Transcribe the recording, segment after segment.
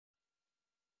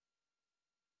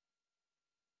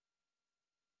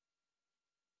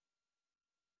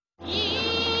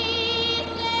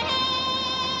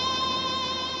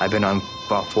I've been on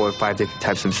about 4 or 5 different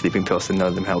types of sleeping pills and none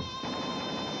of them help.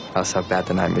 That's how bad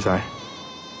the nightmares are.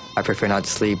 I prefer not to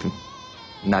sleep,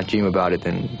 not dream about it,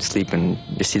 than sleep and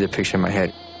just see the picture in my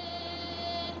head.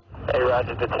 Hey,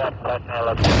 Roger, detect, that's an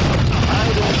 11.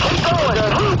 Keep going,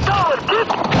 keep going,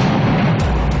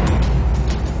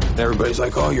 Everybody's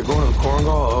like, oh, you're going to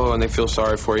Korengal? Oh, and they feel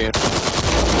sorry for you.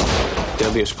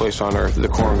 Deadliest place on earth, the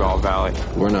Korengal Valley.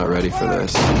 We're not ready for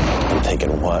this. I'm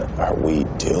thinking, what are we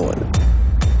doing?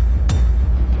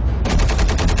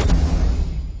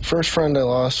 First friend I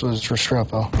lost was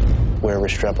Restrepo. Where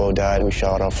Restrepo died, we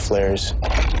shot off flares.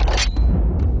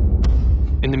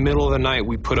 In the middle of the night,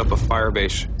 we put up a fire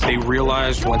base. They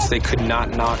realized once they could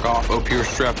not knock off OP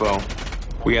Restrepo,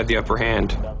 we had the upper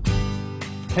hand.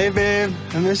 Hey, babe,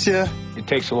 I miss you. It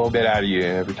takes a little bit out of you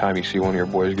every time you see one of your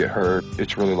boys get hurt.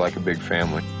 It's really like a big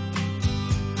family.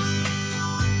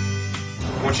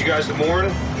 I want you guys to mourn,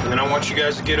 and then I want you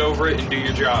guys to get over it and do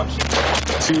your jobs.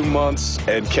 2 months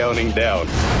and counting down.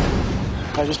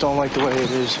 I just don't like the way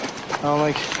it is. I don't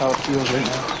like how it feels right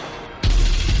now.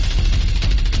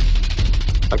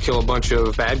 I kill a bunch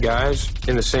of bad guys.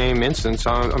 In the same instance,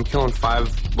 I'm killing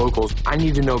 5 locals. I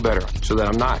need to know better so that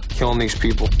I'm not killing these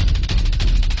people.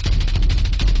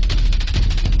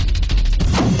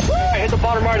 I hit the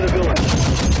bottom right of the building.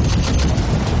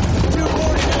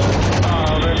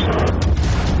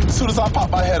 As soon as I pop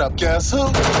my head up, guess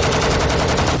who?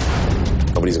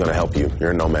 Nobody's gonna help you.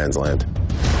 You're in no man's land.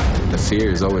 The fear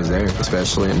is always there,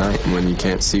 especially at night when you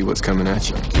can't see what's coming at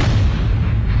you.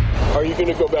 Are you going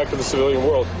to go back to the civilian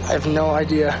world? I have no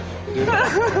idea.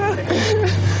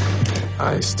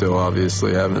 I still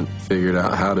obviously haven't figured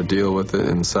out how to deal with it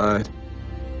inside.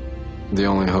 The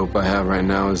only hope I have right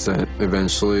now is that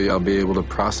eventually I'll be able to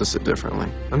process it differently.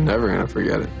 I'm never going to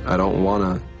forget it. I don't want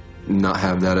to not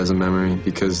have that as a memory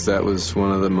because that was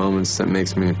one of the moments that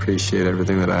makes me appreciate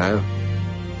everything that I have.